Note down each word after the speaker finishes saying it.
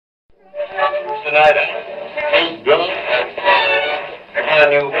tonight.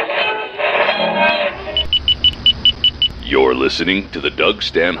 You're listening to the Doug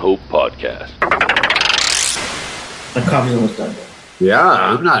Stanhope Podcast. My coffee's almost done. Yeah,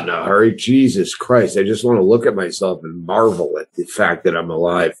 I'm not in a hurry. Jesus Christ. I just want to look at myself and marvel at the fact that I'm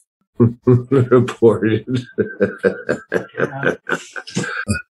alive. Reported.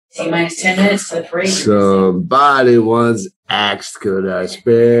 T-minus 10 minutes to the parade. Somebody once asked, could I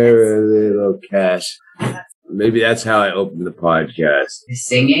spare a little cash? Maybe that's how I opened the podcast.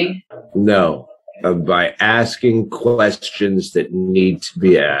 Singing? No, by asking questions that need to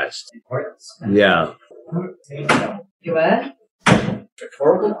be asked. Yeah. You what?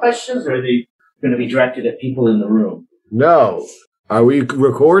 Rhetorical questions, or are they going to be directed at people in the room? No. Are we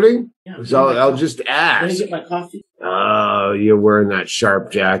recording? Yeah, So I'll just ask. Let me get my coffee. Oh, you're wearing that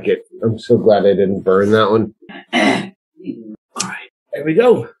sharp jacket. I'm so glad I didn't burn that one. All right, there we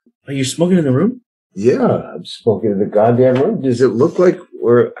go. Are you smoking in the room? Yeah, I'm smoking in the goddamn room. Does it look like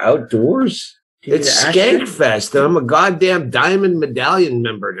we're outdoors? It's Skankfest, and I'm a goddamn Diamond Medallion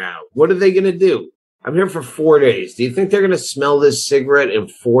member now. What are they going to do? I'm here for 4 days. Do you think they're going to smell this cigarette in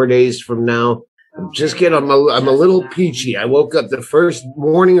 4 days from now? I'm a little peachy. I woke up the first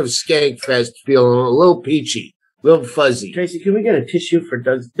morning of Skankfest feeling a little peachy, a little fuzzy. Tracey, can we get a tissue for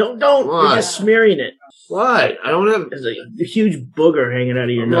Doug? Don't. What? You're just smearing it. What? I don't have... There's a huge booger hanging out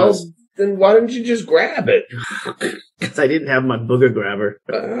of your nose. Then why don't you just grab it? Because I didn't have my booger grabber.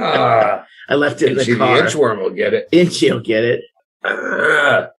 I left it in the The car. inchworm will get it. Inchy will get it.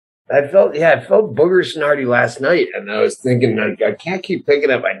 I felt booger snarty last night, and I was thinking, I can't keep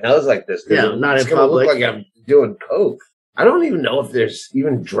picking up my nose like this. Yeah, not it's in gonna look public. like I'm doing coke. I don't even know if there's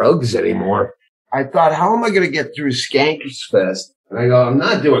even drugs anymore. I thought, how am I going to get through Skankfest? And I go, I'm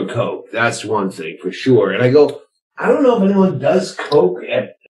not doing coke. That's one thing for sure. And I go, I don't know if anyone does coke.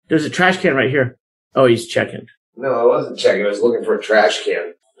 There's a trash can right here. Oh, he's checking. No, I wasn't checking. I was looking for a trash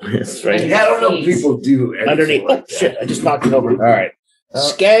can. It's right I don't know if people do anything underneath. like Oh, shit, I just knocked it over. All right.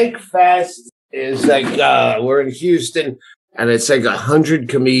 Skankfest is like, we're in Houston, and it's like 100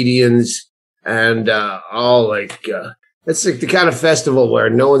 comedians, and all like, it's like the kind of festival where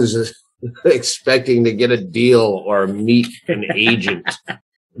no one's expecting to get a deal or meet an agent.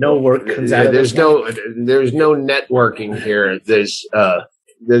 No work comes out of There's no networking here. There's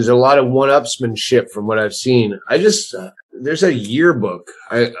a lot of one-upsmanship from what I've seen. There's a yearbook.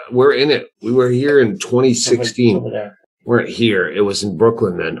 We're in it. We were here in 2016. Over there. Weren't here. It was in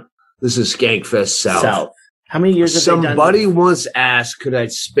Brooklyn then. This is Skankfest South. How many years have they done? Somebody once asked, could I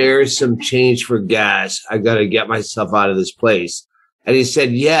spare some change for gas? I got to get myself out of this place. And he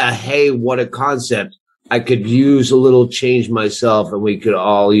said, yeah, hey, what a concept. I could use a little change myself, and we could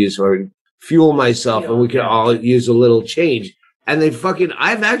all use, or fuel myself, and we could all use a little change. And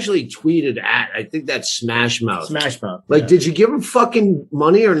I've actually tweeted I think that's Smash Mouth. Smash Mouth. Like, yeah. did you give him fucking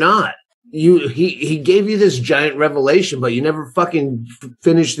money or not? He gave you this giant revelation, but you never fucking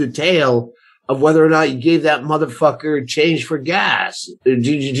finished the tale of whether or not you gave that motherfucker change for gas. Did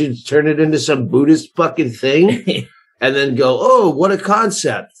you just turn it into some Buddhist fucking thing and then go, oh, what a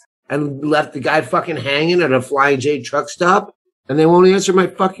concept, and left the guy fucking hanging at a Flying J truck stop, and they won't answer my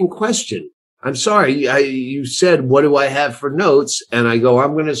fucking question. I'm sorry. You said, what do I have for notes? And I go,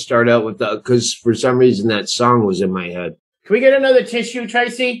 I'm going to start out with because for some reason that song was in my head. Can we get another tissue,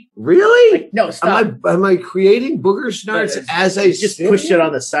 Tracey? Really? No, stop. Am I creating booger snarts as I just push it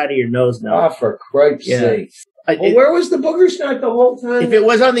on the side of your nose now. Oh, for Christ's sake. Where was the booger snart the whole time? If it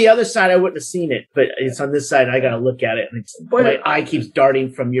was on the other side, I wouldn't have seen it. But it's on this side. I got to look at it. And my eye keeps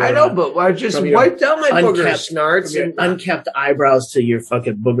darting from your... I know, but I just wiped out my booger snarts. From your unkept eyebrows to your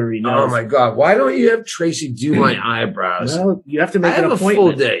fucking boogery nose. Oh, my God. Why don't you have Tracy do my eyebrows? Well, you have to make an appointment. A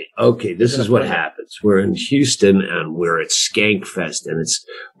full day. Okay, this is what happens. We're in Houston, and we're at Skankfest, and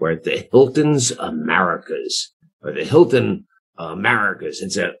we're at the Hilton's Americas, or the Hilton Americas.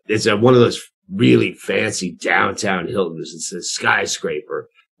 It's one of those really fancy downtown Hiltons. It's a skyscraper.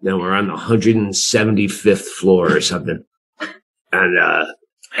 Then we're on the 175th floor or something. And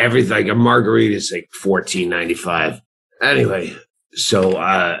everything, like a margarita is like $14.95. Anyway, so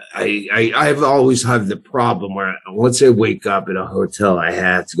I've always had the problem where once I wake up in a hotel, I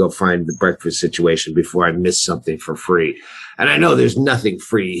have to go find the breakfast situation before I miss something for free. And I know there's nothing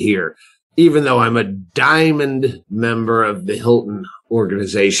free here, even though I'm a diamond member of the Hilton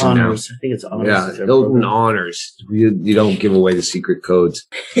organization Honors. now. I think it's Honors. Yeah, Hilton Honors. You don't give away the secret codes.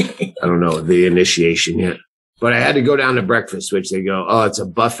 I don't know the initiation yet. But I had to go down to breakfast, which they go, oh, it's a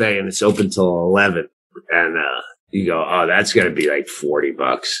buffet and it's open till 11. And you go, oh, that's going to be like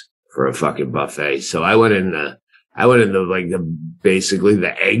 $40 for a fucking buffet. So I went in I went into like basically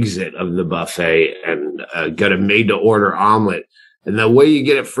the exit of the buffet and got a made to order omelet. And the way you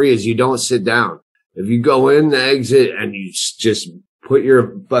get it free is you don't sit down. If you go in the exit and you just put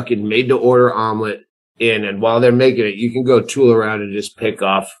your fucking made to order omelet in, and while they're making it, you can go tool around and just pick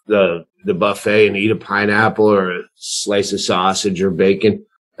off the buffet and eat a pineapple or a slice of sausage or bacon.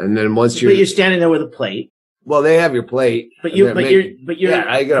 And then once you're standing there with a plate. Well, they have your plate. But you're perusing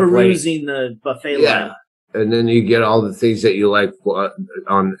the buffet line. And then you get all the things that you like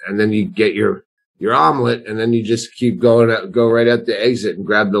and then you get your omelet, and then you just keep go right at the exit and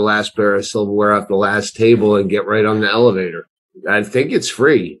grab the last pair of silverware off the last table and get right on the elevator. I think it's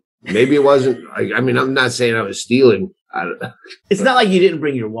free. Maybe it wasn't. I mean, I'm not saying I was stealing. It's not like you didn't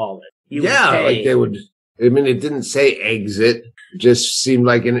bring your wallet. Like they would. I mean, it didn't say exit. It just seemed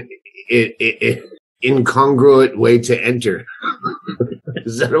like an incongruent way to enter.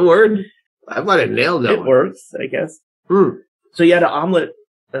 Is that a word? I might have nailed that. It works, I guess. So you had an omelet.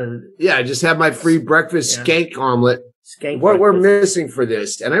 I just had my free breakfast skank omelet. What we're missing for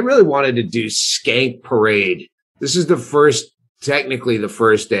this, and I really wanted to do Skank Parade. This is technically the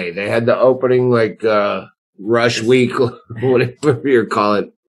first day. They had the opening rush week, whatever you call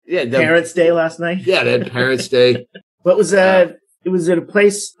it. Yeah, Parents' Day last night. Yeah, they had Parents' Day. What was that? Was it a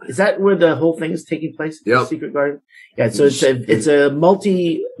place? Is that where the whole thing is taking place? Yep. Secret Garden. Yeah. So it's a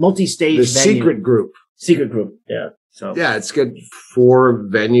multi-stage venue. Secret group. Yeah. So yeah, it's got 4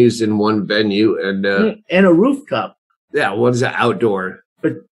 venues in one venue and a rooftop. Yeah, one's an outdoor.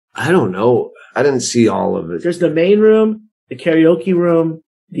 But I don't know. I didn't see all of it. There's the main room, the karaoke room,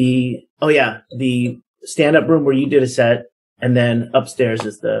 the stand-up room where you did a set, and then upstairs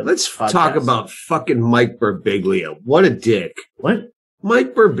is the Let's podcast. Talk about fucking Mike Birbiglia. What a dick. What?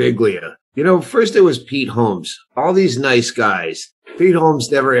 Mike Birbiglia. You know, first it was Pete Holmes. All these nice guys. Pete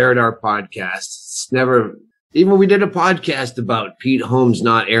Holmes never aired our podcast. It's never... Even we did a podcast about Pete Holmes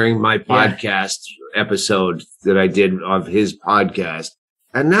not airing my podcast episode that I did of his podcast.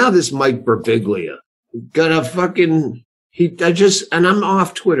 And now this Mike Birbiglia got a fucking... and I'm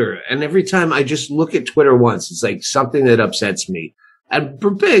off Twitter. And every time I just look at Twitter once, it's like something that upsets me. And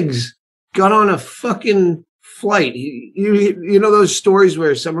Birbigs got on a fucking flight. You know those stories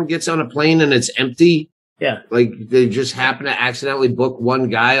where someone gets on a plane and it's empty? Yeah. Like they just happen to accidentally book one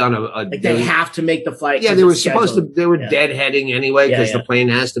guy on a they have to make the flight. Yeah, they were supposed to, they were deadheading anyway because the plane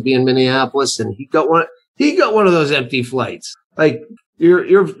has to be in Minneapolis, and he got one of those empty flights. Like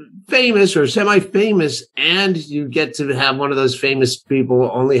you're famous or semi-famous, and you get to have one of those famous people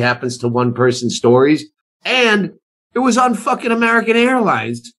only happens to one person stories. And it was on fucking American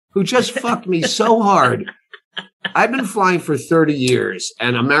Airlines, who just fucked me so hard. I've been flying for 30 years,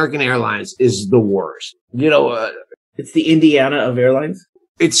 and American Airlines is the worst. You know, it's the Indiana of airlines.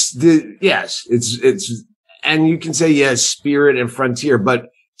 It's and you can say yes, Spirit and Frontier, but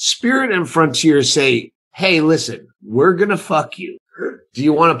Spirit and Frontier say, "Hey, listen, we're gonna fuck you. Do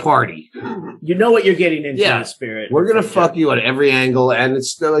you want to party?" You know what you're getting into, Spirit. We're gonna fuck you at every angle, and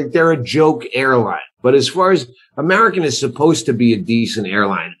it's like they're a joke airline. But as far as American is supposed to be a decent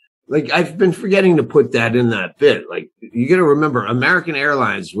airline. Like, I've been forgetting to put that in that bit. Like, you got to remember, American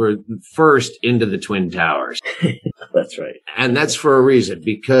Airlines were first into the Twin Towers. That's right. And that's for a reason,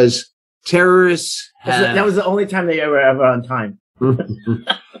 because terrorists that was the only time they ever on time.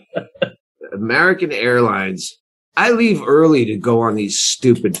 American Airlines, I leave early to go on these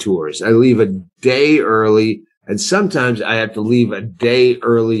stupid tours. I leave a day early, and sometimes I have to leave a day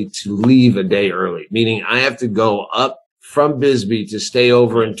early to leave a day early, meaning I have to go up from Bisbee to stay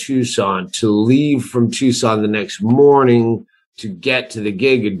over in Tucson, to leave from Tucson the next morning to get to the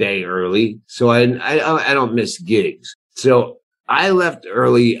gig a day early. So I don't miss gigs. So I left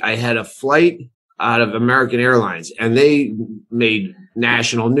early. I had a flight out of American Airlines, and they made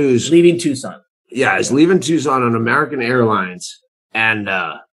national news. Leaving Tucson. Yeah, I was leaving Tucson on American Airlines, and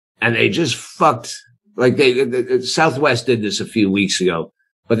they just fucked. Like Southwest did this a few weeks ago.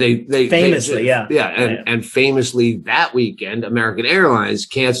 But they famously, and famously that weekend, American Airlines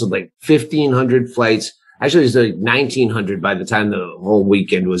canceled like 1,500 flights. Actually, it was like 1,900 by the time the whole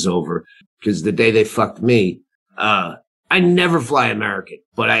weekend was over, because the day they fucked me, I never fly American,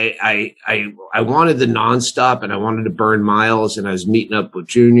 but I wanted the nonstop, and I wanted to burn miles, and I was meeting up with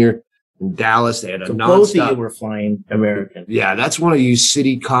Junior in Dallas. They had a nonstop. Both of you were flying American. Yeah, that's one of you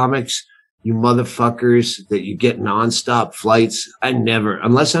city comics. You motherfuckers that you get nonstop flights. I never,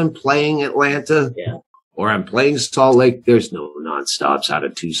 unless I'm playing Atlanta or I'm playing Salt Lake, there's no nonstops out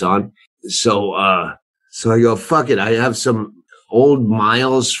of Tucson. So I go, fuck it. I have some old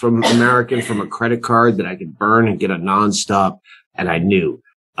miles from American from a credit card that I could burn and get a nonstop. And I knew,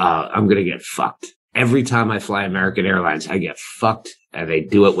 I'm going to get fucked. every time I fly American Airlines, I get fucked, and they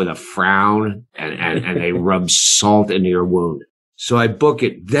do it with a frown, and they rub salt into your wound. So I book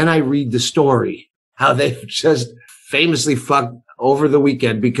it. Then I read the story, how they just famously fucked over the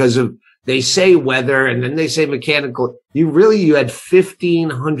weekend because of, they say weather, and then they say mechanical. You had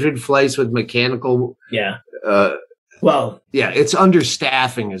 1,500 flights with mechanical. Yeah. Well, yeah, it's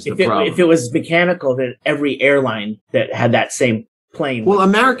understaffing is the problem. If it was mechanical, then every airline that had that same plane. Well,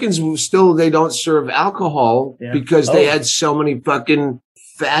 Americans they don't serve alcohol because they had so many fucking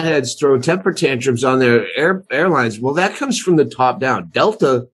fatheads throw temper tantrums on their airlines. Well, that comes from the top down.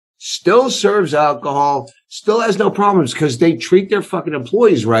 Delta still serves alcohol, still has no problems because they treat their fucking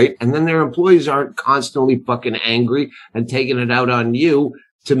employees right. And then their employees aren't constantly fucking angry and taking it out on you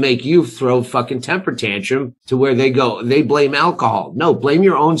to make you throw fucking temper tantrum to where they blame alcohol. No, blame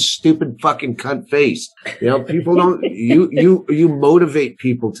your own stupid fucking cunt face. People don't, you motivate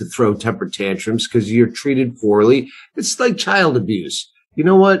people to throw temper tantrums because you're treated poorly. It's like child abuse. You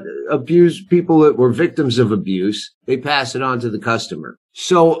know what? People that were victims of abuse, they pass it on to the customer.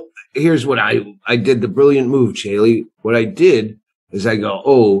 So here's what I did the brilliant move, Chaille. What I did is I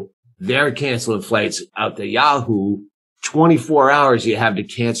go, they're canceling flights out to Yahoo. 24 hours you have to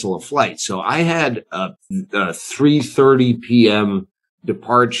cancel a flight. So I had a 3:30 p.m.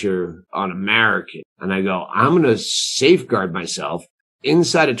 departure on American. And I go, I'm going to safeguard myself.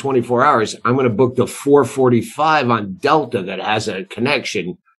 Inside of 24 hours, I'm going to book the 4:45 on Delta that has a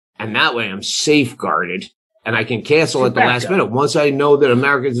connection. And that way I'm safeguarded and I can cancel at the last minute. Once I know that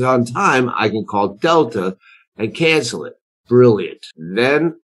American's on time, I can call Delta and cancel it. Brilliant.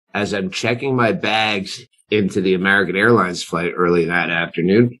 Then as I'm checking my bags into the American Airlines flight early that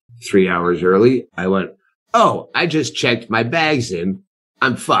afternoon, 3 hours early, I went, I just checked my bags in.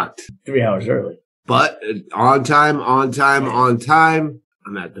 I'm fucked. 3 hours early. But on time. I'm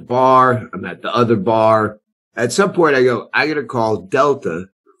at the bar. I'm at the other bar. At some point, I go, I got to call Delta.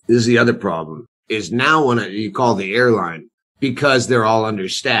 This is the other problem, is now when you call the airline, because they're all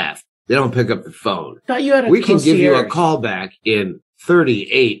understaffed, they don't pick up the phone. We can give you a call back in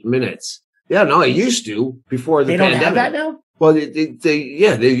 38 minutes. Yeah, no, I used to before the pandemic. They don't have that now? Well, they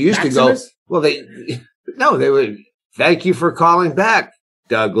used Maximus? To go. Well, they would. Thank you for calling back,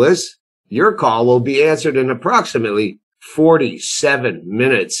 Douglas. Your call will be answered in approximately 47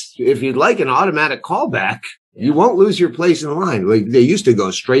 minutes. If you'd like an automatic callback, you won't lose your place in line. Like they used to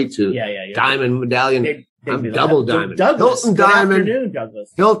go straight to Diamond Medallion. I'm double Diamond. Douglas, Hilton Diamond.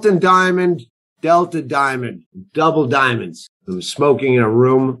 Douglas. Hilton Diamond. Delta Diamond. Double diamonds. I'm smoking in a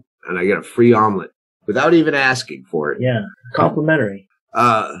room. And I get a free omelet without even asking for it. Yeah, complimentary.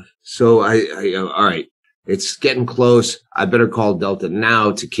 So I all right, it's getting close. I better call Delta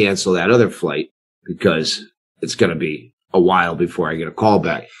now to cancel that other flight because it's going to be a while before I get a call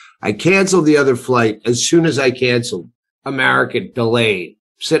back. I canceled the other flight. As soon as I canceled, American delayed.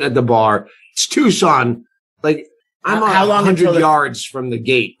 Sitting at the bar. It's Tucson. Like I'm 100 yards from the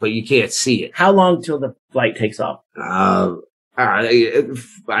gate, but you can't see it. How long till the flight takes off?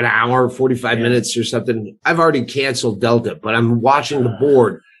 An hour, 45 minutes or something. I've already canceled Delta, but I'm watching the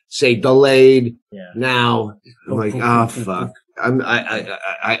board say delayed now. I'm like, fuck.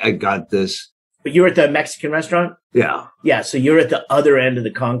 I got this. But you were at the Mexican restaurant? Yeah. Yeah. So you're at the other end of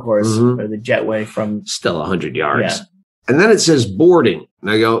the concourse or the jetway from still 100 yards. Yeah. And then it says boarding. And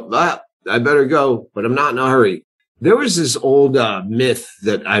I go, I better go, but I'm not in a hurry. There was this old myth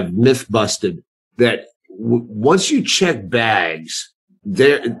that I've myth busted that once you check bags,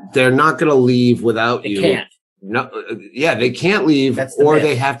 they're not going to leave without you. They can't. No, they can't leave, or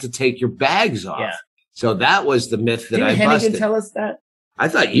they have to take your bags off. Yeah. So that was the myth that I busted. Didn't Hennigan tell us that? I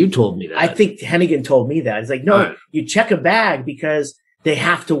thought you told me that. I think Hennigan told me that. It's like, no, you check a bag because they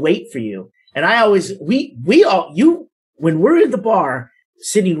have to wait for you. And I always, when we're at the bar,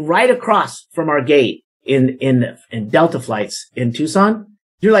 sitting right across from our gate in Delta flights in Tucson,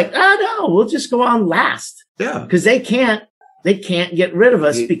 you're like, no, we'll just go on last. Yeah. Because they can't get rid of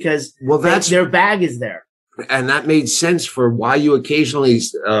us because their bag is there. And that made sense for why you occasionally,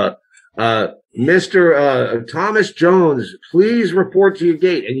 Mr. Thomas Jones, please report to your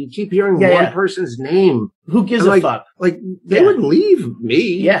gate. And you keep hearing one person's name. Who gives a fuck? Like, they wouldn't leave me.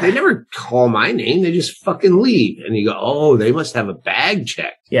 Yeah. They never call my name. They just fucking leave. And you go, they must have a bag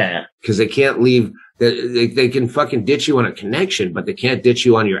checked. Yeah. Because they can't leave. They can fucking ditch you on a connection, but they can't ditch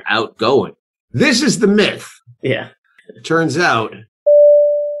you on your outgoing. This is the myth. Yeah. It turns out.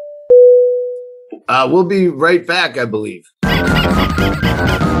 We'll be right back, I believe.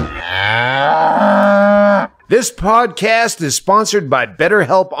 This This podcast is sponsored by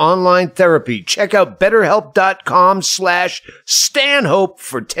BetterHelp Online Therapy. Check out betterhelp.com/Stanhope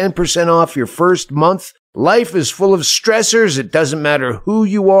for 10% off your first month. Life is full of stressors. It doesn't matter who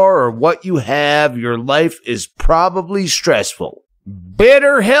you are or what you have. Your life is probably stressful.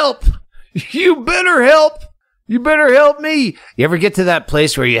 BetterHelp. You better help. You better help me. You ever get to that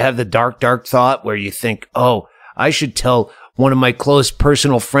place where you have the dark thought where you think, oh, I should tell one of my close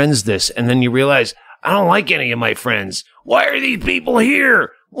personal friends this, and then you realize, I don't like any of my friends. Why are these people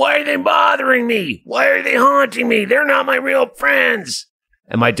here? Why are they bothering me? Why are they haunting me? They're not my real friends.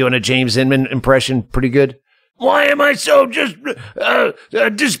 Am I doing a James Inman impression pretty good? Why am I so just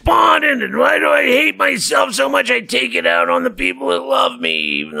despondent? And why do I hate myself so much I take it out on the people that love me,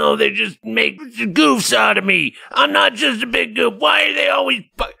 even though they just make goofs out of me? I'm not just a big goof. Why are they always...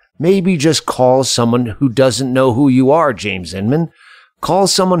 Maybe just call someone who doesn't know who you are, James Inman. Call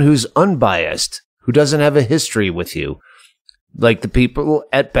someone who's unbiased, who doesn't have a history with you, like the people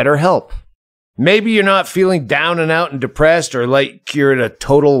at BetterHelp. Maybe you're not feeling down and out and depressed or like you're at a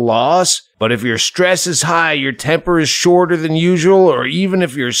total loss, but if your stress is high, your temper is shorter than usual, or even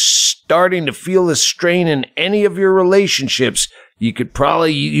if you're starting to feel the strain in any of your relationships, you could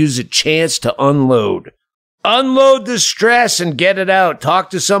probably use a chance to unload. Unload the stress and get it out. Talk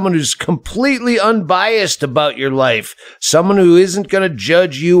to someone who's completely unbiased about your life. Someone who isn't going to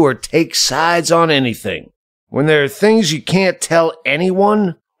judge you or take sides on anything. When there are things you can't tell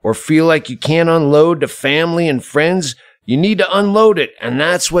anyone or feel like you can't unload to family and friends, you need to unload it, and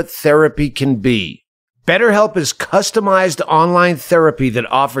that's what therapy can be. BetterHelp is customized online therapy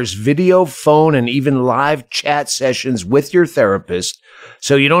that offers video, phone, and even live chat sessions with your therapist,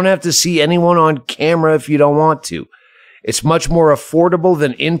 so you don't have to see anyone on camera if you don't want to. It's much more affordable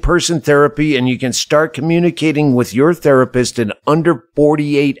than in-person therapy, and you can start communicating with your therapist in under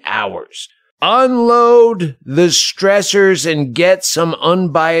 48 hours. Unload the stressors and get some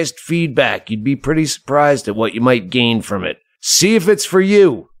unbiased feedback. You'd be pretty surprised at what you might gain from it. See if it's for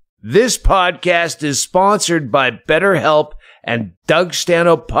you. This podcast is sponsored by BetterHelp, and Doug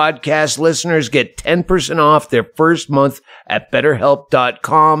Stanhope podcast listeners get 10% off their first month at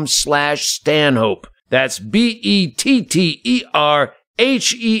betterhelp.com/Stanhope. That's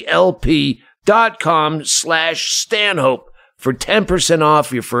BetterHelp.com/Stanhope for 10%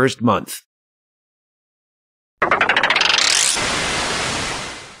 off your first month.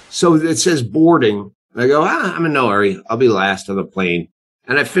 So it says boarding. I go, I'm in no hurry. I'll be last on the plane.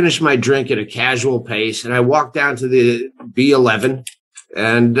 And I finish my drink at a casual pace, and I walk down to the B11,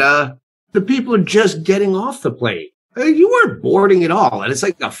 and the people are just getting off the plane. You weren't boarding at all. And it's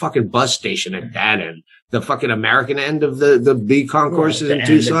like a fucking bus station at that end. The fucking American end of the B concourse is in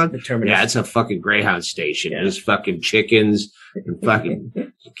Tucson. Yeah, it's a fucking Greyhound station. Yeah. There's fucking chickens and fucking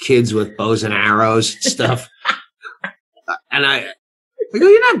kids with bows and arrows and stuff. And I go,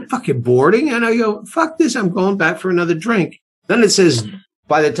 you're not fucking boarding. And I go, fuck this. I'm going back for another drink. Then it says,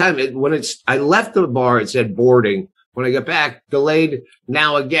 by the time I left the bar, it said boarding. When I got back, delayed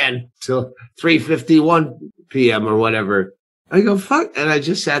now again till 3:51 p.m. or whatever. I go, fuck. And I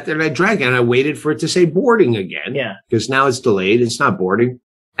just sat there and I drank and I waited for it to say boarding again. Yeah. Because now it's delayed. It's not boarding.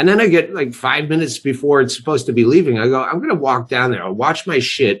 And then I get like 5 minutes before it's supposed to be leaving. I go, I'm going to walk down there. I'll watch my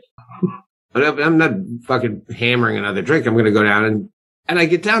shit. I'm not fucking hammering another drink. I'm going to go down and I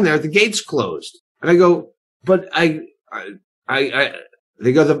get down there. The gate's closed. And I go, but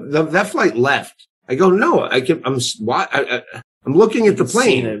they go, that flight left. I go, no, I'm looking at the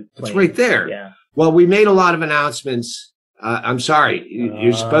plane. It's right there. Yeah. Well, we made a lot of announcements. I'm sorry.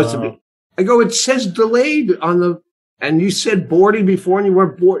 You're supposed to be. I go, it says delayed and you said boarding before and you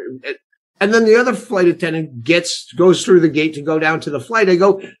weren't boarding. And then the other flight attendant goes through the gate to go down to the flight. I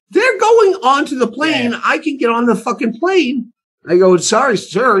go, they're going onto the plane. Yeah. I can get on the fucking plane. I go, sorry,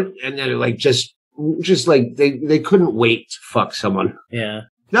 sir. And then like, just like they couldn't wait to fuck someone. Yeah.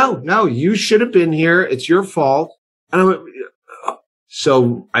 No, you should have been here. It's your fault. And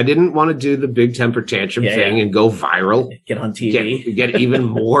so I didn't want to do the big temper tantrum thing and go viral. Get on TV. Get even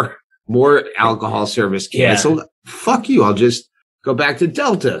more alcohol service canceled. Yeah. Fuck you. I'll just go back to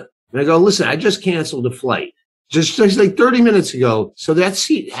Delta. And I go, listen, I just canceled a flight just like 30 minutes ago. So that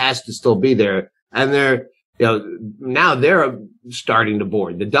seat has to still be there. And now they're starting to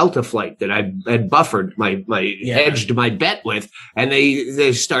board the Delta flight that I had buffered hedged my bet with. And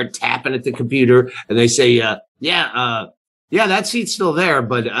they start tapping at the computer and they say, that seat's still there,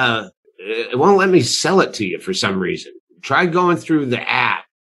 but it won't let me sell it to you for some reason. Try going through the app.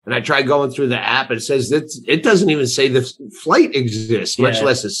 And I tried going through the app. And it says that it doesn't even say the flight exists, much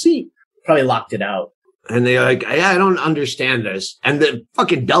less a seat. Probably locked it out. And they're like, I don't understand this. And the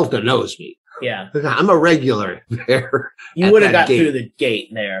fucking Delta knows me. Yeah. I'm a regular there. You would have got through the gate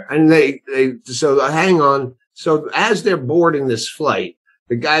there. And so hang on. So as they're boarding this flight,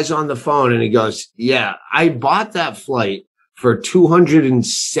 the guy's on the phone and he goes, yeah, I bought that flight for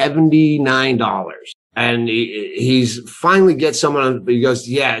 $279. And he's finally gets someone on, he goes,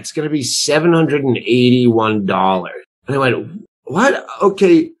 yeah, it's going to be $781. And I went, what?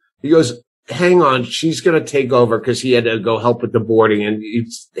 Okay. He goes, hang on. She's going to take over because he had to go help with the boarding. And he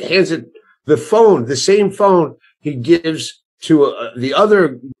hands it the phone, the same phone he gives to the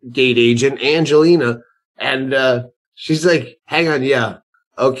other gate agent, Angelina. And she's like, hang on. Yeah.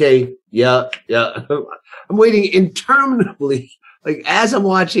 Okay. Yeah. Yeah. I'm waiting interminably. Like, as I'm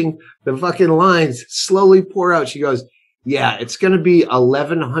watching the fucking lines slowly pour out, she goes, yeah, it's going to be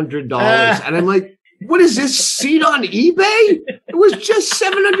 $1,100. And I'm like, what is this seat on eBay? It was just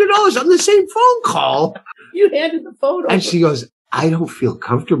 $700 on the same phone call. You handed the phone over. And she goes, I don't feel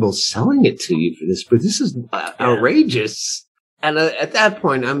comfortable selling it to you for this, but this is outrageous. And at that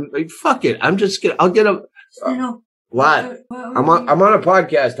point, I'm like, fuck it. I'm just I'll get a, what? I'm on a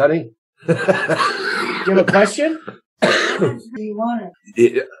podcast, honey. Do you have a question? Do you want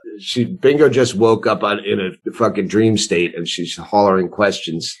it? Bingo just woke up in a fucking dream state and she's hollering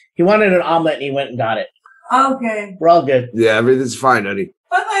questions. He wanted an omelet and he went and got it. Okay. We're all good. Yeah, everything's fine, honey.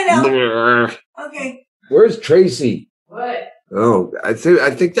 Bye now. Okay. Where's Tracey? What? Oh, I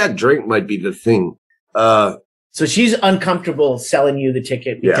think that drink might be the thing. So she's uncomfortable selling you the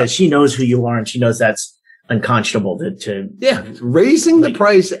ticket because she knows who you are and she knows that's unconscionable to raising the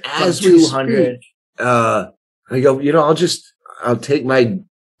price as we $200. I go, I'll take my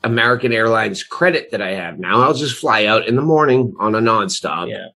American Airlines credit that I have now. I'll just fly out in the morning on a nonstop.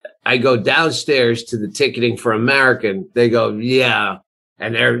 Yeah. I go downstairs to the ticketing for American. They go, yeah.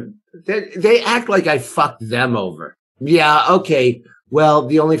 And they act like I fucked them over. Yeah. Okay. Well,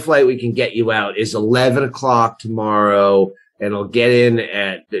 the only flight we can get you out is 11 o'clock tomorrow. And I'll get in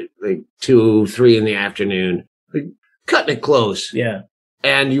at like 2, 3 in the afternoon. Like, cutting it close. Yeah.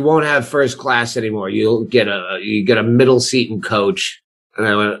 And you won't have first class anymore. You get a middle seat and coach. And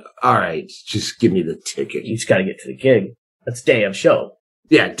I went, all right, just give me the ticket. You just got to get to the gig. That's day of show.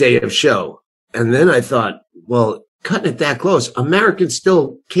 Yeah, day of show. And then I thought, well, cutting it that close, American's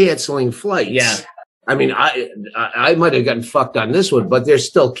still canceling flights. Yeah. I mean, I might have gotten fucked on this one, but they're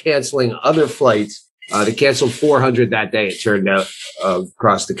still canceling other flights. They canceled 400 that day, it turned out,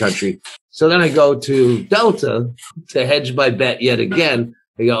 across the country. So then I go to Delta to hedge my bet yet again.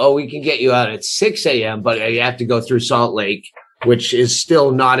 They go, oh, we can get you out at 6 a.m., but you have to go through Salt Lake, which is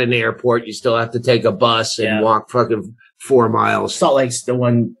still not an airport. You still have to take a bus and walk fucking 4 miles. Salt Lake's the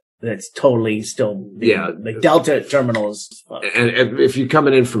one that's totally still, the Delta terminals. And if you're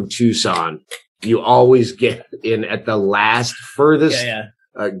coming in from Tucson, you always get in at the last furthest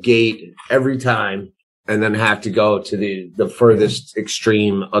gate every time. And then have to go to the furthest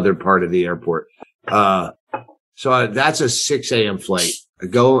extreme other part of the airport. So that's a 6 a.m. flight. I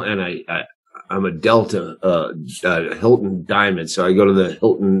go and I'm a Delta, Hilton Diamond. So I go to the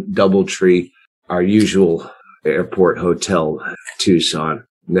Hilton Doubletree, our usual airport hotel, Tucson.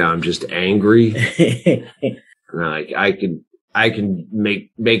 Now I'm just angry. I can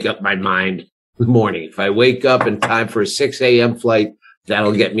make up my mind in the morning. If I wake up in time for a 6 a.m. flight,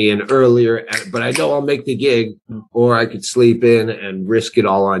 that'll get me in earlier, but I know I'll make the gig, or I could sleep in and risk it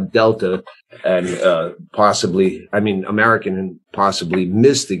all on Delta and American and possibly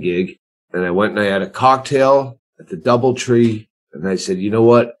miss the gig. And I went and I had a cocktail at the Doubletree, and I said, you know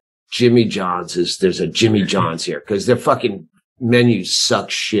what? there's a Jimmy John's here, because their fucking menus suck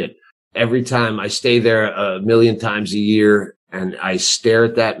shit. Every time I stay there a million times a year, and I stare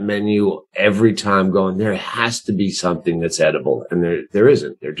at that menu every time going, there has to be something that's edible. And there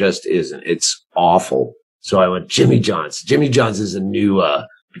isn't. There just isn't. It's awful. So I went, Jimmy John's. Jimmy John's is a new,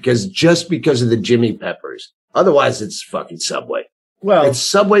 because of the Jimmy Peppers. Otherwise, it's fucking Subway. Well, it's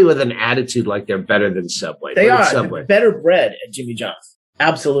Subway with an attitude like they're better than Subway. They are Subway. Better bread at Jimmy John's.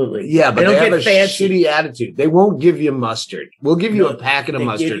 Absolutely. Yeah, but they have a fancy shitty attitude. They won't give you mustard. We'll give you a packet of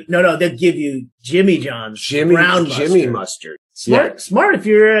mustard. They'll give you Jimmy John's brown Jimmy mustard. Smart if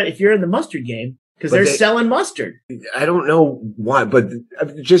you're in the mustard game, because they're selling mustard. I don't know why, but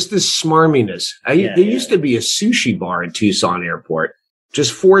just this smarminess. There used to be a sushi bar in Tucson Airport,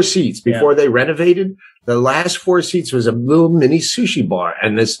 just 4 seats before they renovated. The last 4 seats was a little mini sushi bar,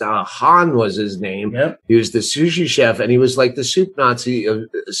 and this Han was his name. Yep. He was the sushi chef, and he was like the soup Nazi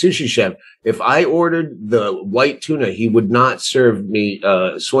sushi chef. If I ordered the white tuna, he would not serve me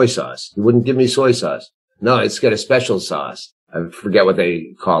soy sauce. He wouldn't give me soy sauce. No, it's got a special sauce. I forget what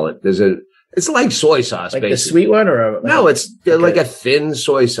they call it. It's like soy sauce, like basically. the sweet one, or no, it's like a thin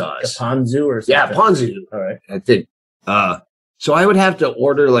soy sauce. A ponzu or something. Yeah, ponzu. All right. I think. So I would have to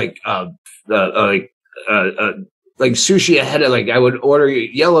order like sushi ahead of, like, I would order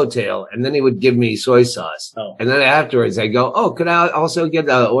yellowtail, and then he would give me soy sauce. Oh. And then afterwards I go, oh, could I also get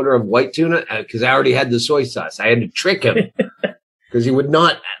an order of white tuna? Because I already had the soy sauce. I had to trick him because he would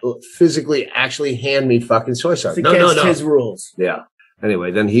not physically actually hand me fucking soy sauce. It's against his rules. Yeah. Anyway,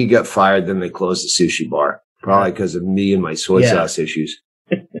 then he got fired. Then they closed the sushi bar, probably because of me and my soy sauce issues.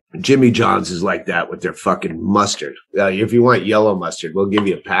 Jimmy John's is like that with their fucking mustard. If you want yellow mustard, we'll give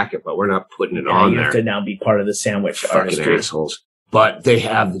you a packet, but we're not putting it on you there. have to now be part of the sandwich fucking artistry. Assholes. But they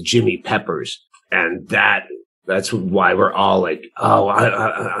have the Jimmy Peppers, and that's why we're all like, oh,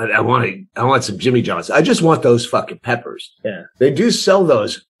 I want some Jimmy John's. I just want those fucking peppers. Yeah, they do sell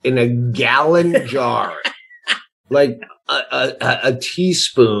those in a gallon jar. Like a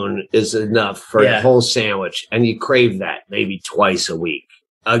teaspoon is enough for a whole sandwich, and you crave that maybe twice a week.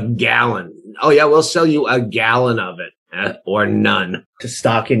 A gallon. Oh yeah, we'll sell you a gallon of it, or none. To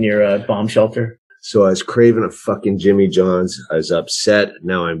stock in your bomb shelter. So I was craving a fucking Jimmy John's. I was upset.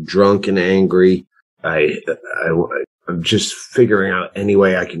 Now I'm drunk and angry. I'm just figuring out any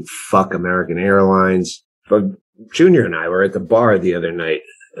way I can fuck American Airlines. But Junior and I were at the bar the other night,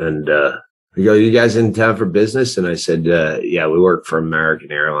 and we go, "You guys in town for business?" And I said, "Yeah, we work for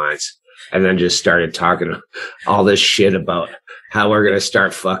American Airlines." And then just started talking all this shit about how we're going to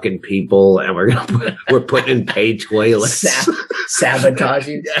start fucking people, and we're putting in pay toilets.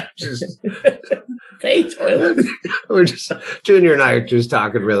 Sabotaging. Just pay toilets. We're just, Junior and I are just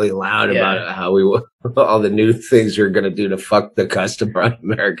talking really loud about how all the new things we're going to do to fuck the customer on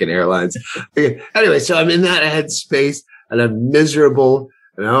American Airlines. Anyway, so I'm in that headspace, and I'm miserable.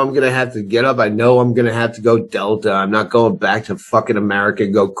 Now I'm going to have to get up. I know I'm going to have to go Delta. I'm not going back to fucking America,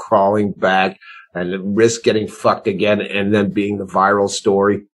 go crawling back and risk getting fucked again and then being the viral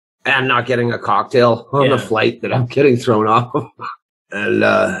story and not getting a cocktail on the flight that I'm getting thrown off. And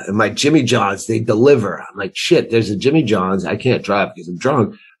my Jimmy John's, they deliver. I'm like, shit, there's a Jimmy John's. I can't drive because I'm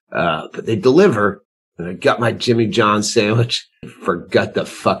drunk. But they deliver. And I got my Jimmy John's sandwich. Forgot the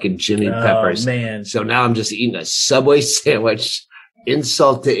fucking Jimmy Peppers. Man. So now I'm just eating a Subway sandwich.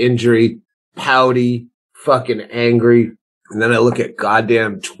 Insult to injury, pouty, fucking angry. And then I look at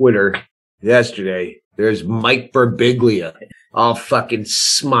goddamn Twitter yesterday. There's Mike Birbiglia all fucking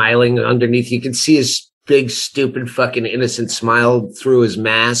smiling underneath. You can see his big, stupid, fucking innocent smile through his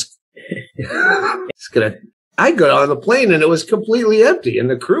mask. I got on the plane and it was completely empty, and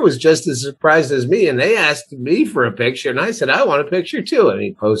the crew was just as surprised as me, and they asked me for a picture, and I said, I want a picture too. And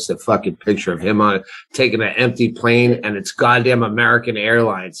he posts a fucking picture of him on taking an empty plane, and it's goddamn American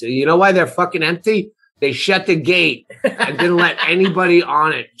Airlines. You know why they're fucking empty? They shut the gate and didn't let anybody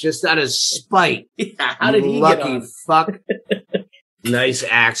on it, just out of spite. How did he get on? Fuck. Nice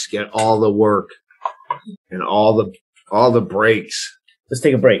acts get all the work and all the breaks. Let's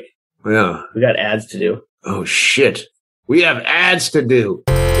take a break. Yeah. We got ads to do. Oh, shit. We have ads to do.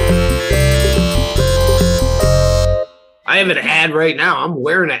 I have an ad right now. I'm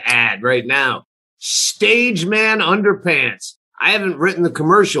wearing an ad right now. Stage Man Underpants. I haven't written the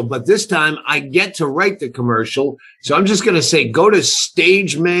commercial, but this time I get to write the commercial. So I'm just going to say, go to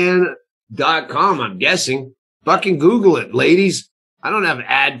stageman.com, I'm guessing. Fucking Google it, ladies. I don't have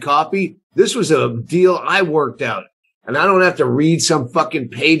ad copy. This was a deal I worked out. And I don't have to read some fucking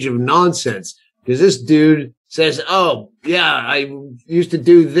page of nonsense. Because this dude says, oh, yeah, I used to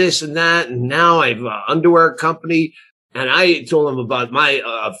do this and that, and now I have an underwear company. And I told him about my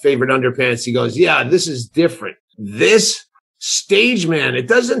favorite underpants. He goes, yeah, this is different. This Stage Man, it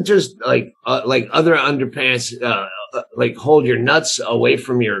doesn't just like other underpants, like hold your nuts away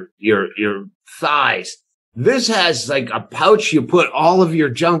from your thighs. This has like a pouch you put all of your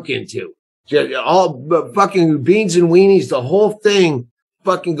junk into. All fucking beans and weenies, the whole thing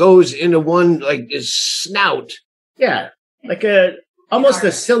fucking goes into one, like, this snout. Yeah. Like almost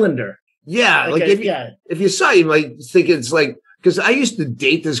a cylinder. Yeah. Like if you saw it, you might think it's like, because I used to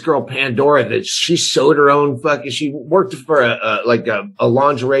date this girl, Pandora, that she sewed her own she worked for a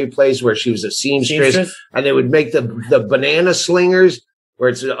lingerie place where she was a seamstress, and they would make the banana slingers where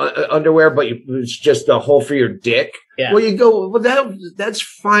it's underwear, but it's just a hole for your dick. Yeah. Well, you go, well, that's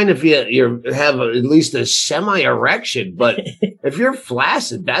fine if you have at least a semi-erection, but if you're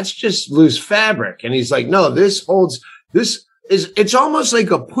flaccid, that's just loose fabric. And he's like, no, it's almost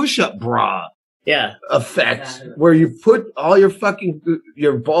like a push-up bra. Yeah. Effect where you put all your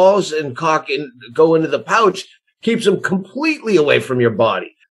your balls and cock go into the pouch, keeps them completely away from your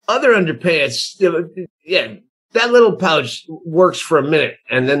body. Other underpants, that little pouch works for a minute,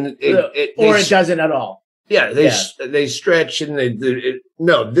 and then it doesn't at all. Yeah, they stretch and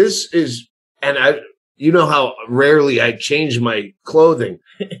this is, and you know how rarely I change my clothing.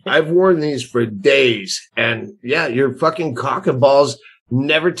 I've worn these for days, and yeah, your fucking cock and balls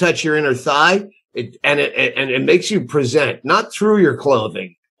never touch your inner thigh. It makes you present, not through your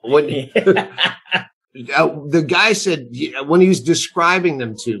clothing. When the guy said when he was describing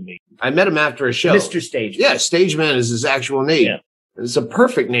them to me, I met him after a show. Mr. Stage. Yeah, Stage Man is his actual name. Yeah. It's a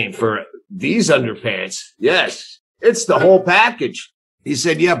perfect name for these underpants. Yes, it's the whole package. He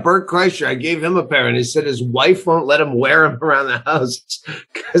said, yeah, Bert Kreischer, I gave him a pair, and he said his wife won't let him wear them around the house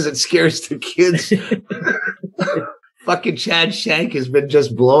because it scares the kids. Fucking Chad Shank has been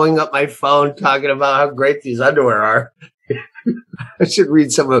just blowing up my phone talking about how great these underwear are. I should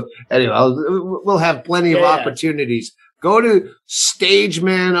read some of. Anyway, we'll have plenty of opportunities. Go to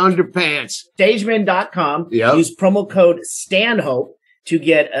Stageman Underpants. Stageman.com. Yep. Use promo code Stanhope to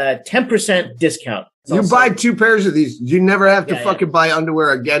get a 10% discount. You buy 2 pairs of these, you never have to fucking buy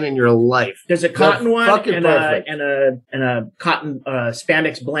underwear again in your life. There's a cotton one and a cotton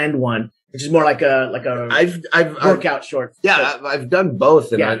spandex blend one, which is more like a workout short. Yeah, I've done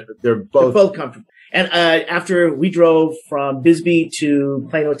both, and they're both comfortable. And after we drove from Bisbee to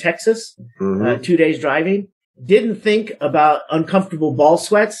Plano, Texas, 2 days driving, didn't think about uncomfortable ball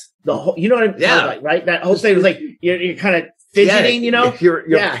sweats. The whole, you know what I'm talking about, right? That whole thing was like you're kind of fidgeting, you know? You're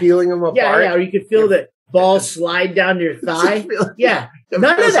peeling them apart. Yeah, or you could feel the ball slide down your thigh. None of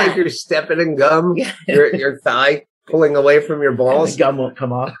that. Like you're stepping in gum. Yeah. Your thigh pulling away from your balls. And the gum won't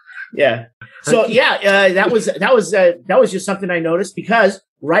come off. Yeah. So that was just something I noticed because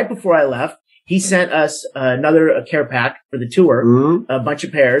right before I left, he sent us another care pack for the tour, a bunch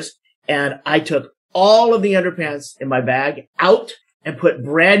of pairs, and I took all of the underpants in my bag out and put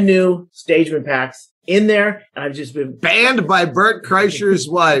brand new Stageman packs in there. And I've just been banned by Bert Kreischer's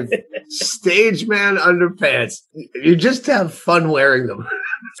wife. Stageman underpants. You just have fun wearing them.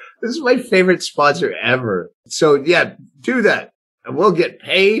 This is my favorite sponsor ever. So yeah, do that. And we'll get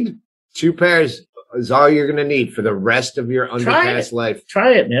paid. 2 pairs is all you're going to need for the rest of your underpants life.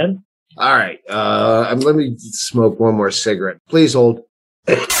 Try it, man. All right. Let me smoke one more cigarette. Please hold.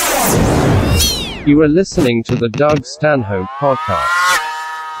 You are listening to the Doug Stanhope Podcast.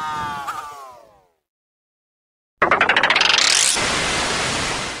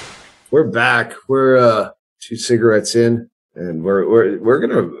 We're back. We're 2 cigarettes in, and we're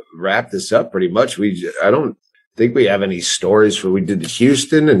gonna wrap this up pretty much. I don't think we have any stories we did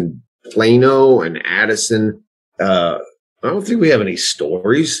Houston and Plano and Addison. I don't think we have any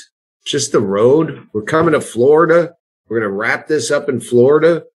stories. Just the road. We're coming to Florida. We're gonna wrap this up in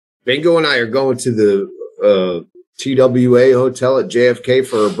Florida. Bingo and I are going to the TWA hotel at JFK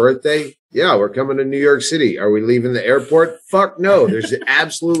for her birthday. Yeah, we're coming to New York City. Are we leaving the airport? Fuck no. There's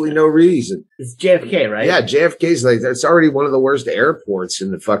absolutely no reason. It's JFK, right? Yeah, JFK's like, that's already one of the worst airports in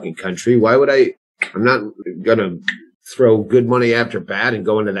the fucking country. Why would I'm not going to throw good money after bad and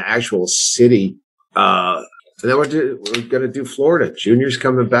go into the actual city. And then we're going to do Florida. Junior's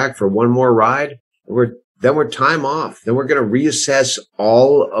coming back for one more ride. Then we're time off. Then we're going to reassess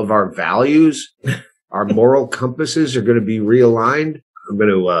all of our values. Our moral compasses are going to be realigned. I'm going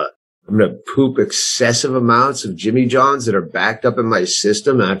to poop excessive amounts of Jimmy Johns that are backed up in my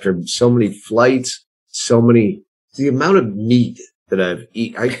system after so many flights, the amount of meat that I've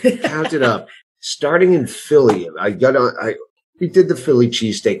eaten. I counted up starting in Philly. We did the Philly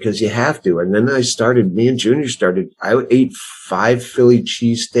cheesesteak because you have to. And then me and Junior I ate 5 Philly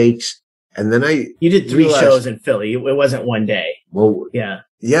cheesesteaks. And then you did 3 shows in Philly. It wasn't one day. Well, yeah.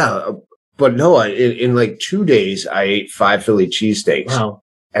 But no, in like 2 days, I ate 5 Philly cheesesteaks. Wow.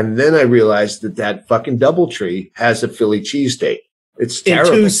 And then I realized that fucking DoubleTree has a Philly cheesesteak. It's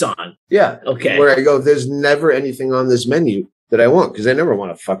terrible. In Tucson. Yeah. Okay. Where I go, there's never anything on this menu that I want because I never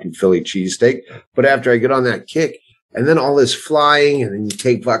want a fucking Philly cheesesteak. But after I get on that kick, and then all this flying, and then you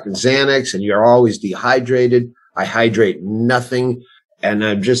take fucking Xanax, and you're always dehydrated. I hydrate nothing. And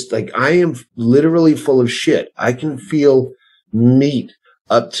I'm just like, I am literally full of shit. I can feel meat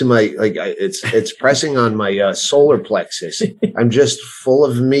up to my, it's pressing on my solar plexus. I'm just full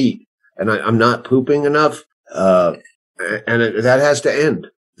of meat and I'm not pooping enough. That has to end.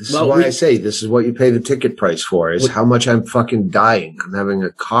 This is why I say this is what you pay the ticket price for, is how much I'm fucking dying. I'm having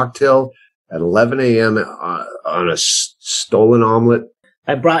a cocktail at 11 a.m. on a stolen omelet.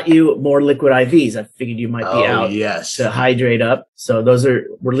 I brought you more liquid IVs. I figured you might be out to hydrate up. So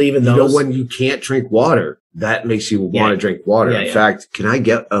we're leaving those. You know, when you can't drink water, that makes you want to drink water. In fact, can I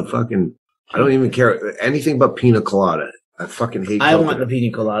get a fucking, I don't even care anything but pina colada. I fucking hate I coconut. want the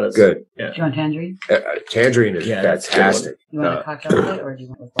pina coladas. Good. Yeah. Do you want tangerine? Tangerine is fantastic. You want a cocktail with it, or do you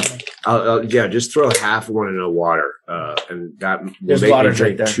want with water? Yeah, just throw half one in the water, and that will There's make water me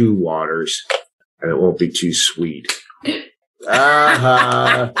drink right there. 2 waters, and it won't be too sweet. It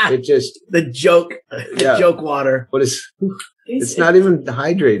just The joke water. what is? It's not even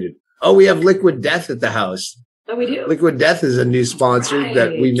hydrated. Oh, we have Liquid Death at the house. Oh, we do. Liquid Death is a new sponsor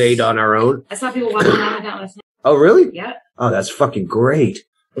that we made on our own. I saw people walking around with that last night. Oh, really? Yeah. Oh, that's fucking great.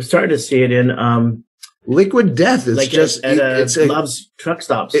 We're starting to see it in Liquid Death is like just it's Love's truck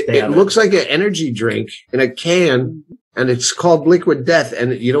stops. it looks like an energy drink in a can, and it's called Liquid Death.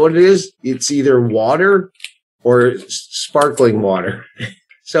 And you know what it is? It's either water or sparkling water.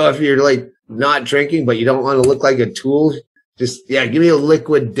 So if you're like not drinking, but you don't want to look like a tool, just give me a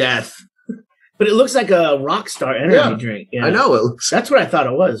Liquid Death. But it looks like a Rockstar energy drink. Yeah. I know it looks. That's what I thought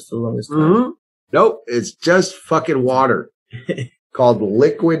it was for the longest time. Mm-hmm. Nope, it's just fucking water. Called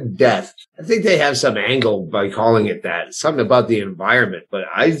Liquid Death. I think they have some angle by calling it that. It's something about the environment, but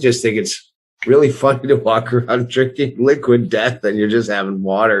I just think it's really funny to walk around drinking Liquid Death and you're just having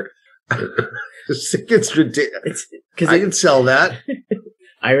water. I think it's ridiculous. I can sell that.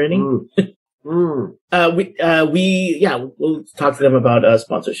 Irony. We'll talk to them about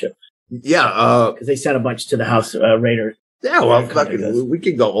sponsorship. Yeah, because they sent a bunch to the house. Raider. Yeah, well, fucking, we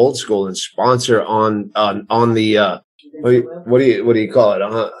could go old school and sponsor on the what do you call it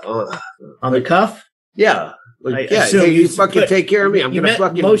on the cuff? Yeah, hey, you fucking take care of me. I'm gonna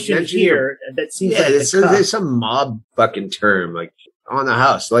fucking motion here. That seems like there's some mob fucking term like on the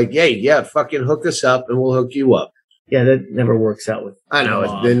house. Like, yeah, fucking hook us up and we'll hook you up. Yeah, that never works out with. I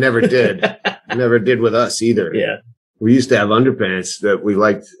know they never did. Never did with us either. Yeah, we used to have underpants that we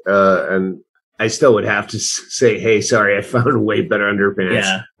liked, and I still would have to say, "Hey, sorry, I found way better underpants."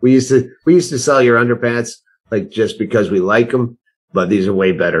 Yeah, we used to sell your underpants like just because we like them, but these are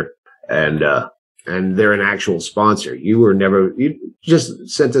way better, and they're an actual sponsor. You just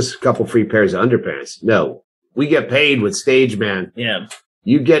sent us a couple free pairs of underpants. No, we get paid with Stage Man. Yeah,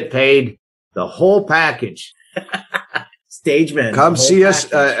 you get paid the whole package. Stage Man, come see us.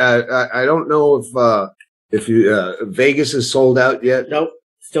 I don't know if Vegas is sold out yet. Nope,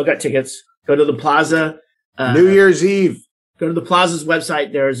 still got tickets. Go to the Plaza. New Year's Eve. Go to the Plaza's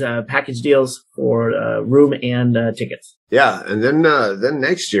website. There's package deals for room and tickets. Yeah, and then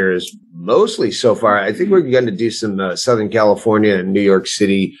next year is mostly so far. I think we're going to do some Southern California and New York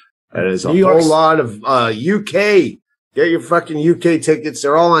City. There's a whole lot of UK. Get your fucking UK tickets.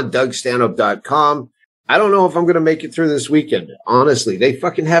 They're all on DougStanhope.com. I don't know if I'm going to make it through this weekend. Honestly, they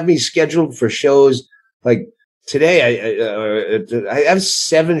fucking have me scheduled for shows like today. I have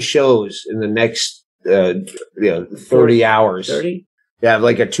 7 shows in the next 30 hours. 30? Yeah,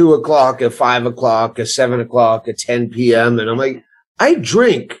 like a 2 o'clock, a 5 o'clock, a 7 o'clock, a 10 p.m. And I'm like, I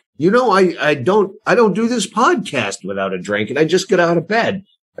drink. I don't do this podcast without a drink, and I just get out of bed.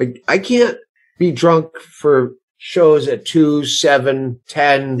 I can't be drunk for shows at 2, 7,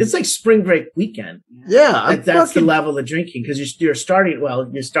 10. It's like spring break weekend. Yeah, that's the level of drinking because you're starting. Well,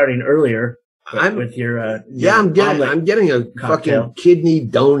 you're starting earlier. with your I'm getting a cocktail. fucking kidney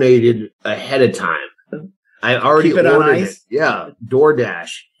donated ahead of time. I already Keep it on ordered ice? it. Yeah,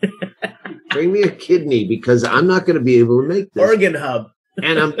 DoorDash. Bring me a kidney because I'm not going to be able to make this. Organ Hub.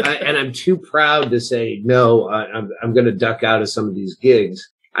 And I'm too proud to say no. I'm going to duck out of some of these gigs.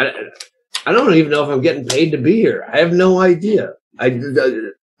 I don't even know if I'm getting paid to be here. I have no idea.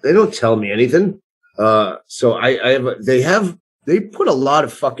 They don't tell me anything. So they put a lot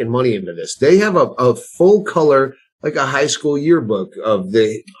of fucking money into this. They have a full color, like a high school yearbook of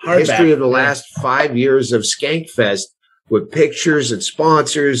the history of the last 5 years of Skankfest with pictures and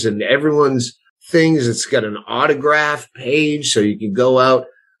sponsors and everyone's things. It's got an autograph page so you can go out.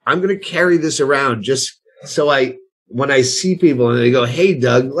 I'm going to carry this around just so when I see people and they go, "Hey,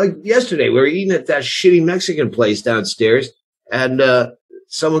 Doug," like yesterday, we were eating at that shitty Mexican place downstairs and,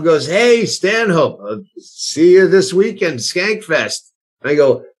 someone goes, "Hey, Stanhope, see you this weekend, Skankfest." And I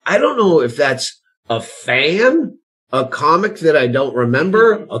go, I don't know if that's a fan, a comic that I don't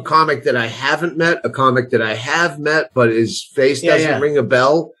remember, a comic that I haven't met, a comic that I have met, but his face doesn't ring a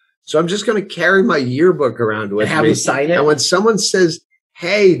bell. So I'm just going to carry my yearbook around with me. Have him sign it. And when someone says,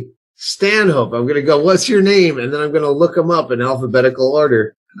 "Hey, Stanhope," I'm going to go, "What's your name?" And then I'm going to look them up in alphabetical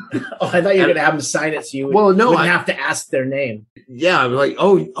order. Oh, I thought you were going to have them sign it so you wouldn't have to ask their name. Yeah, I'm like,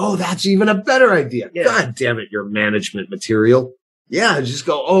 oh, that's even a better idea. Yeah. God damn it, your management material. Yeah, just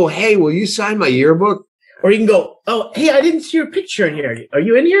go, "Oh, hey, will you sign my yearbook?" Or you can go, "Oh, hey, I didn't see your picture in here. Are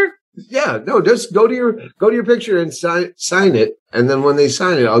you in here?" Yeah, no, just go to your picture and sign it. And then when they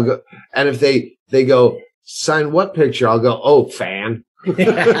sign it, I'll go. And if they go, sign what picture? I'll go, oh, fan.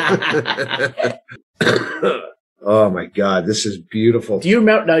 Oh my God, this is beautiful. Do you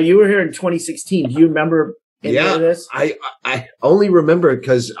remember? Now you were here in 2016. Do you remember any of this? I only remember it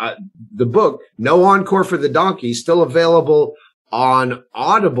because the book, No Encore for the Donkey, still available on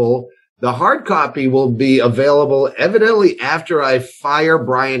Audible. The hard copy will be available evidently after I fire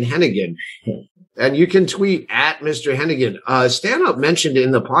Brian Hennigan. And you can tweet at Mr. Hennigan. Stanhope mentioned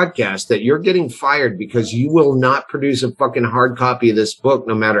in the podcast that you're getting fired because you will not produce a fucking hard copy of this book,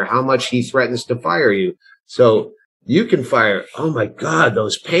 no matter how much he threatens to fire you. So you can fire. Oh my God,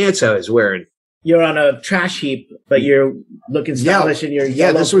 those pants I was wearing. You're on a trash heap, but you're looking stylish in your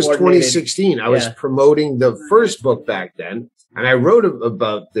yellow. Yeah, this was 2016. I was promoting the first book back then, and I wrote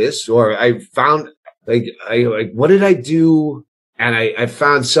about this, or I found what did I do? And I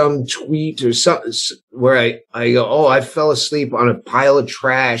found some tweet or something where I go, oh, I fell asleep on a pile of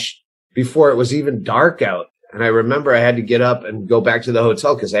trash before it was even dark out. And I remember I had to get up and go back to the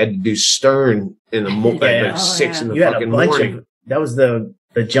hotel because I had to do Stern in the morning, at 6 in the fucking morning. That was the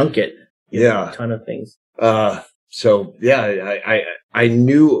junket. Yeah. A ton of things. So yeah, I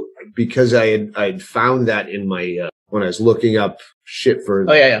knew because I'd found that in my, when I was looking up shit for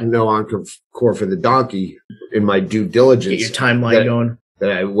No Encore for the Donkey in my due diligence. Get your timeline going.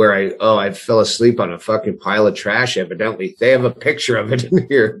 I fell asleep on a fucking pile of trash. Evidently, they have a picture of it in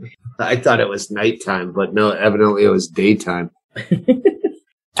here. I thought it was nighttime, but no, evidently it was daytime.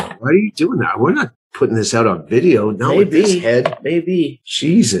 Why are you doing that? We're not putting this out on video. Not with this head. Maybe.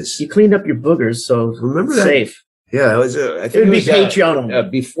 Jesus. You cleaned up your boogers, so remember that? Safe. Yeah, it was. I think it would be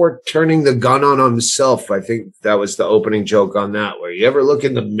Patreon. Before turning the gun on himself, I think that was the opening joke on that. Where you ever look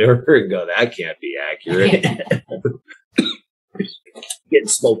in the mirror and go, "That can't be accurate." Getting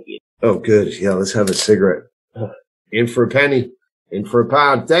smoky. Oh, good. Yeah, let's have a cigarette. In for a penny, in for a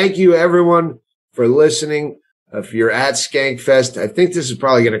pound. Thank you, everyone, for listening. If you're at Skankfest, I think this is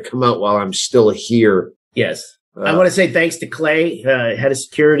probably going to come out while I'm still here. Yes. I want to say thanks to Clay, head of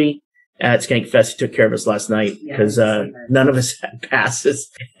security at Skankfest. He took care of us last night because none of us had passes,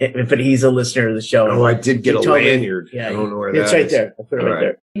 but he's a listener of the show. Oh, I did get a lanyard. Yeah, I don't know where that is. It's right there. I'll put it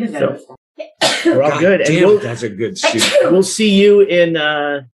right there. So, we're all good. Damn, and that's a good suit. We'll see you in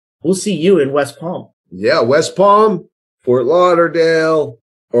West Palm. Yeah, West Palm, Fort Lauderdale,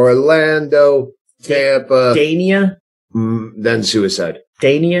 Orlando, Tampa, Dania, then Suicide.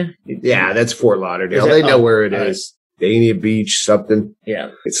 Dania, yeah, that's Fort Lauderdale. They know where it is. Dania Beach, something.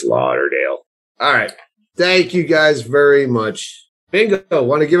 Yeah, it's Lauderdale. All right, thank you guys very much. Bingo,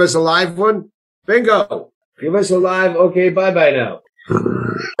 want to give us a live one? Bingo, give us a live. Okay, bye now.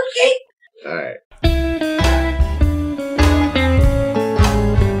 Okay. All right.